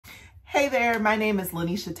Hey there, my name is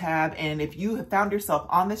LaNesha Tab, and if you have found yourself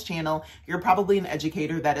on this channel, you're probably an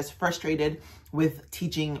educator that is frustrated with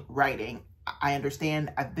teaching writing. I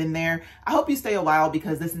understand, I've been there. I hope you stay a while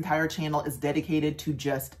because this entire channel is dedicated to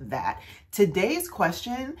just that. Today's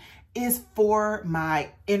question is for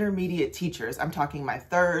my intermediate teachers. I'm talking my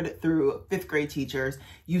 3rd through 5th grade teachers.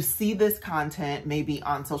 You see this content maybe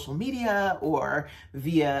on social media or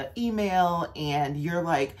via email, and you're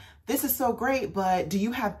like, this is so great, but do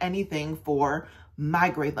you have anything for my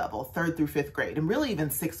grade level, 3rd through 5th grade, and really even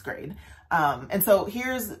 6th grade? And so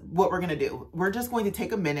here's what we're gonna do. We're just going to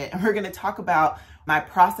take a minute and we're gonna talk about my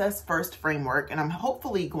process first framework, and I'm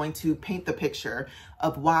hopefully going to paint the picture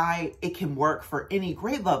of why it can work for any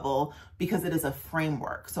grade level because it is a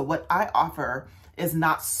framework. So what I offer is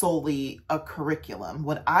not solely a curriculum.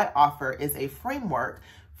 What I offer is a framework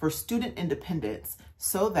for student independence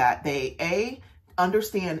so that they, A,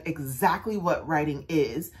 understand exactly what writing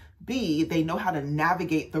is, B, they know how to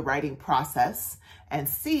navigate the writing process, and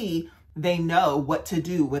C, they know what to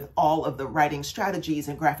do with all of the writing strategies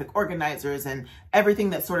and graphic organizers and everything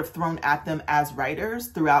that's sort of thrown at them as writers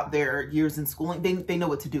throughout their years in schooling. They know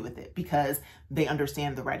what to do with it because they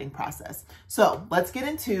understand the writing process. So let's get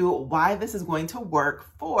into why this is going to work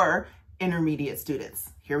for intermediate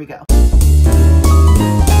students. Here we go.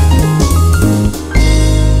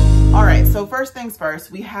 All right, so first things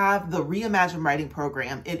first, we have the Reimagine Writing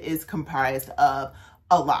Program. It is comprised of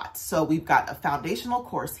a lot. So we've got a foundational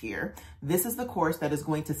course here. This is the course that is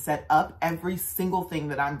going to set up every single thing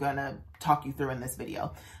that I'm gonna talk you through in this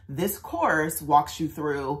video. This course walks you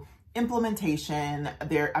through implementation.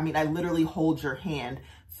 I literally hold your hand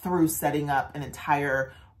through setting up an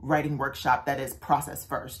entire writing workshop that is process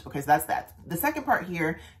first. Okay, so that's that. The second part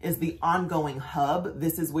here is the ongoing hub.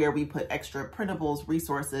 This is where we put extra printables,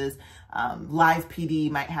 resources, live PD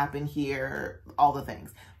might happen here, all the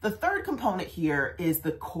things. The third component here is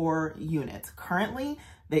the core units. Currently,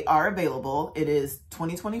 they are available. It is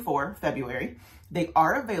 2024, February. They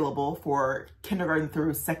are available for kindergarten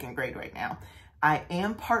through 2nd grade right now. I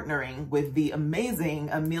am partnering with the amazing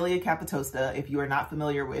Amelia Capitosta. If you are not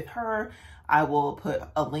familiar with her, I will put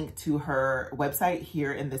a link to her website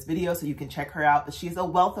here in this video so you can check her out. But she's a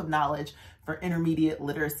wealth of knowledge for intermediate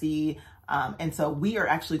literacy. And so we are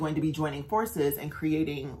actually going to be joining forces and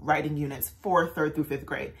creating writing units for 3rd through 5th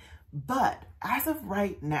grade. But as of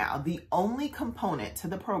right now, the only component to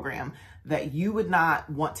the program that you would not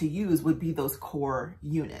want to use would be those core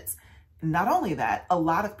units. Not only that, a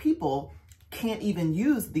lot of people can't even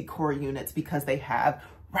use the core units because they have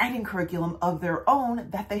writing curriculum of their own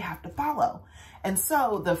that they have to follow. And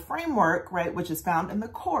so the framework, right, which is found in the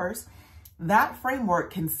course, that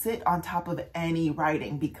framework can sit on top of any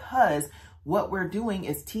writing because what we're doing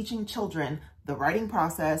is teaching children the writing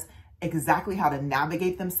process, exactly how to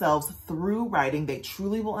navigate themselves through writing. They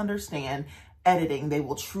truly will understand editing. They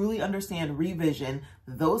will truly understand revision.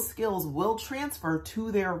 Those skills will transfer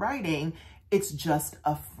to their writing. It's just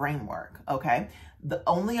a framework, okay? The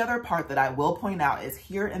only other part that I will point out is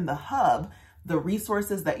here in the hub, the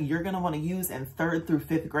resources that you're gonna wanna use in 3rd through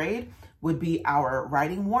 5th grade would be our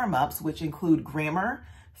writing warm-ups, which include grammar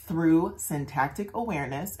through syntactic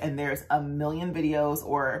awareness. And there's a million videos,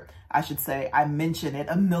 or I should say, I mention it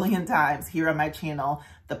a million times here on my channel,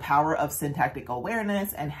 the power of syntactic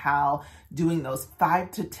awareness and how doing those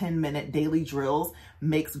 5 to 10 minute daily drills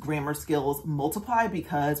makes grammar skills multiply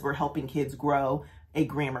because we're helping kids grow a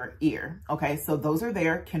grammar ear. Okay, so those are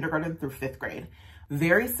there, kindergarten through 5th grade.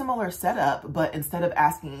 Very similar setup, but instead of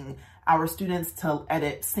asking our students to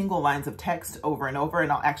edit single lines of text over and over, and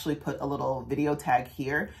I'll actually put a little video tag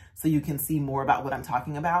here so you can see more about what I'm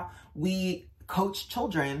talking about, we coach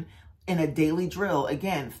children in a daily drill,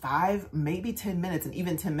 again, 5, maybe 10 minutes, and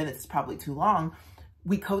even 10 minutes is probably too long.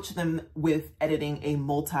 We coach them with editing a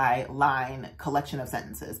multi-line collection of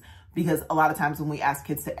sentences. Because a lot of times when we ask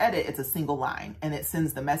kids to edit, it's a single line and it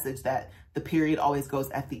sends the message that the period always goes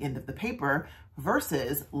at the end of the paper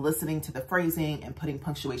versus listening to the phrasing and putting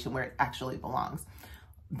punctuation where it actually belongs.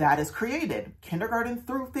 That is created kindergarten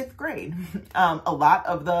through 5th grade. A lot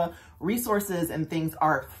of the resources and things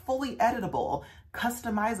are fully editable,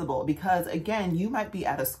 customizable, because again, you might be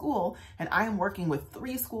at a school, and I am working with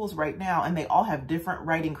 3 schools right now, and they all have different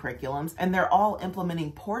writing curriculums, and they're all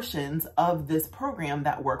implementing portions of this program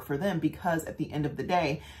that work for them, because at the end of the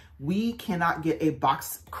day, we cannot get a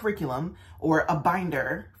box curriculum or a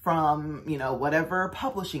binder from, whatever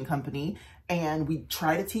publishing company, and we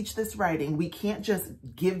try to teach this writing. We can't just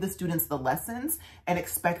give the students the lessons and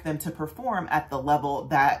expect them to perform at the level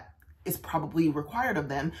that is probably required of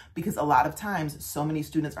them, because a lot of times so many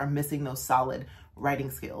students are missing those solid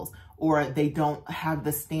writing skills, or they don't have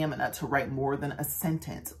the stamina to write more than a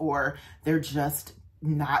sentence, or they're just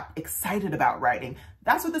not excited about writing.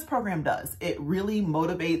 That's what this program does. It really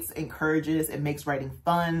motivates, encourages, it makes writing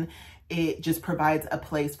fun. It just provides a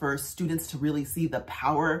place for students to really see the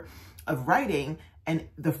power of writing, and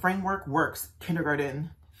the framework works kindergarten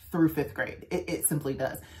through 5th grade. It simply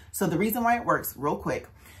does. So the reason why it works, real quick,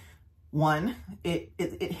 one,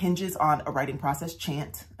 it hinges on a writing process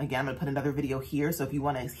chant. Again, I'm gonna put another video here, so if you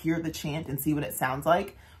wanna hear the chant and see what it sounds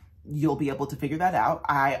like, you'll be able to figure that out.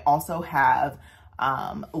 I also have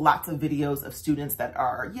lots of videos of students that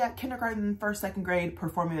are, kindergarten, 1st, 2nd grade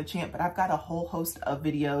performing the chant, but I've got a whole host of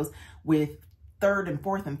videos with 3rd and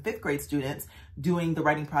 4th and 5th grade students doing the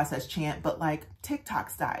writing process chant, but like TikTok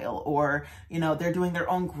style, or, they're doing their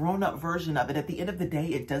own grown-up version of it. At the end of the day,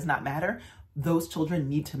 it does not matter. Those children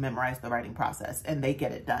need to memorize the writing process, and they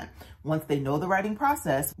get it done. Once they know the writing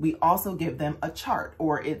process, we also give them a chart,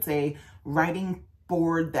 or it's a writing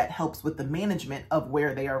board that helps with the management of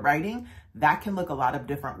where they are writing. That can look a lot of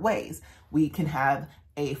different ways. We can have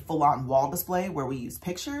a full-on wall display where we use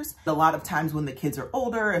pictures. A lot of times when the kids are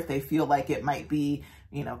older, if they feel like it might be,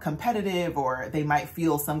 competitive, or they might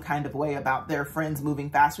feel some kind of way about their friends moving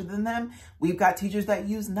faster than them, we've got teachers that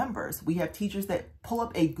use numbers. We have teachers that pull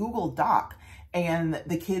up a Google Doc, and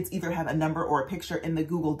the kids either have a number or a picture in the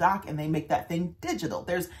Google Doc, and they make that thing digital.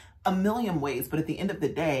 There's a million ways, but at the end of the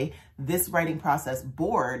day, this writing process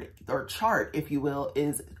board, or chart, if you will,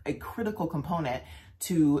 is a critical component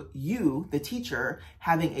to you, the teacher,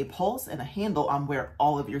 having a pulse and a handle on where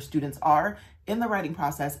all of your students are in the writing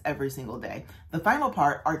process every single day. The final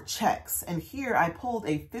part are checks. And here I pulled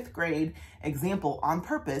a 5th grade example on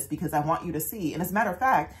purpose because I want you to see. And as a matter of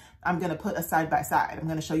fact, I'm going to put a side by side. I'm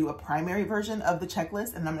going to show you a primary version of the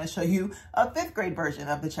checklist, and I'm going to show you a 5th grade version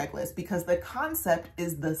of the checklist, because the concept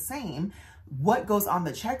is the same. What goes on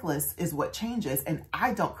the checklist is what changes, and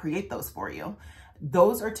I don't create those for you.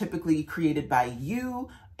 Those are typically created by you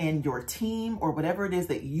and your team, or whatever it is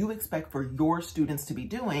that you expect for your students to be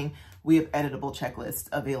doing. We have editable checklists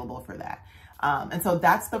available for that. And so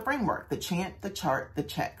that's the framework: the chant, the chart, the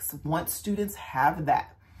checks. Once students have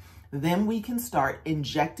that, then we can start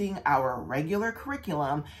injecting our regular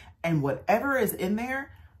curriculum, and whatever is in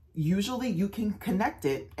there, usually you can connect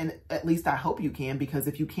it, and at least I hope you can, because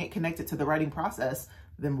if you can't connect it to the writing process,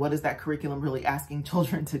 then what is that curriculum really asking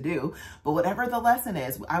children to do? But whatever the lesson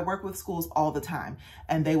is, I work with schools all the time,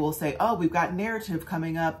 and they will say, oh, we've got narrative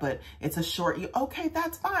coming up, but it's a short, okay,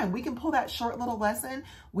 that's fine. We can pull that short little lesson.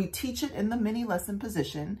 We teach it in the mini lesson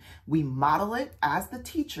position. We model it as the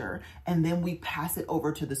teacher, and then we pass it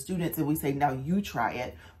over to the students, and we say, now you try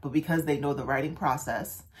it. But because they know the writing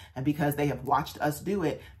process, and because they have watched us do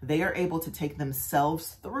it, they are able to take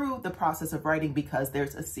themselves through the process of writing, because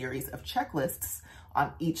there's a series of checklists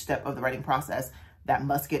on each step of the writing process that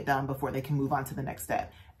must get done before they can move on to the next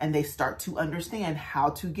step. And they start to understand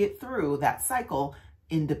how to get through that cycle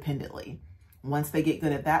independently. Once they get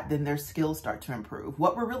good at that, then their skills start to improve.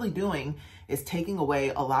 What we're really doing is taking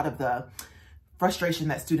away a lot of the frustration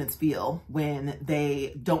that students feel when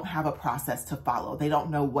they don't have a process to follow. They don't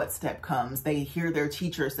know what step comes. They hear their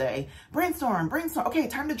teacher say, brainstorm, brainstorm. Okay,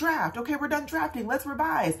 time to draft. Okay, we're done drafting. Let's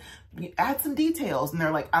revise. Add some details. And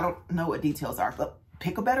they're like, I don't know what details are, but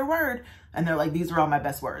pick a better word. And they're like, these are all my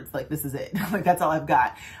best words. Like, this is it. Like, that's all I've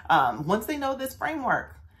got. Once they know this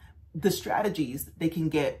framework, the strategies, they can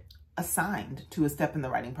get assigned to a step in the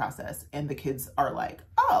writing process. And the kids are like,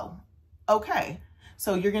 oh, okay.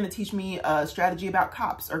 So you're going to teach me a strategy about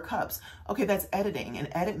cops or cups. Okay, that's editing. And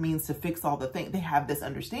edit means to fix all the things. They have this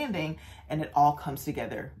understanding, and it all comes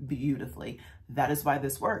together beautifully. That is why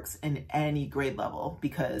this works in any grade level,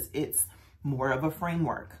 because it's more of a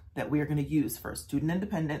framework that we are going to use for student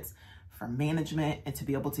independence, for management, and to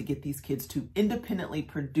be able to get these kids to independently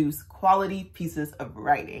produce quality pieces of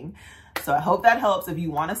writing. So I hope that helps. If you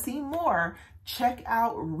want to see more, check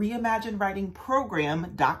out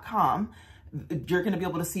reimaginewritingprogram.com. You're going to be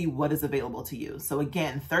able to see what is available to you. So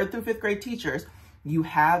again, 3rd through 5th grade teachers, you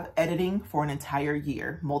have editing for an entire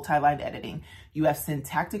year, multi-line editing. You have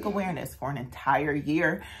syntactic awareness for an entire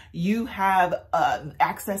year. You have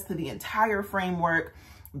access to the entire framework,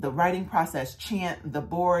 the writing process chant, the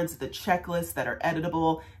boards, the checklists that are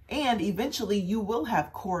editable, and eventually you will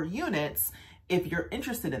have core units. If you're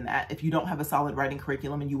interested in that, if you don't have a solid writing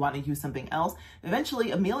curriculum and you want to use something else,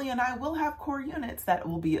 eventually Amelia and I will have core units that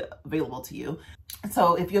will be available to you.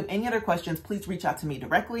 So if you have any other questions, please reach out to me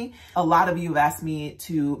directly. A lot of you have asked me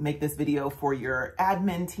to make this video for your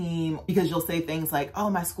admin team, because you'll say things like, oh,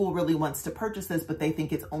 my school really wants to purchase this, but they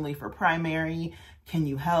think it's only for primary. Can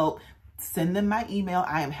you help? send them my email.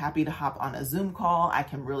 I am happy to hop on a Zoom call. I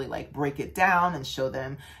can really like break it down and show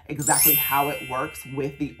them exactly how it works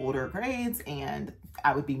with the older grades, and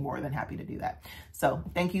I would be more than happy to do that. So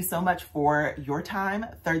thank you so much for your time,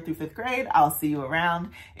 3rd through 5th grade. I'll see you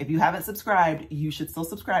around. If you haven't subscribed, you should still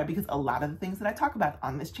subscribe, because a lot of the things that I talk about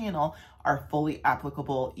on this channel are fully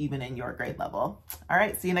applicable even in your grade level. All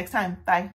right, see you next time. Bye.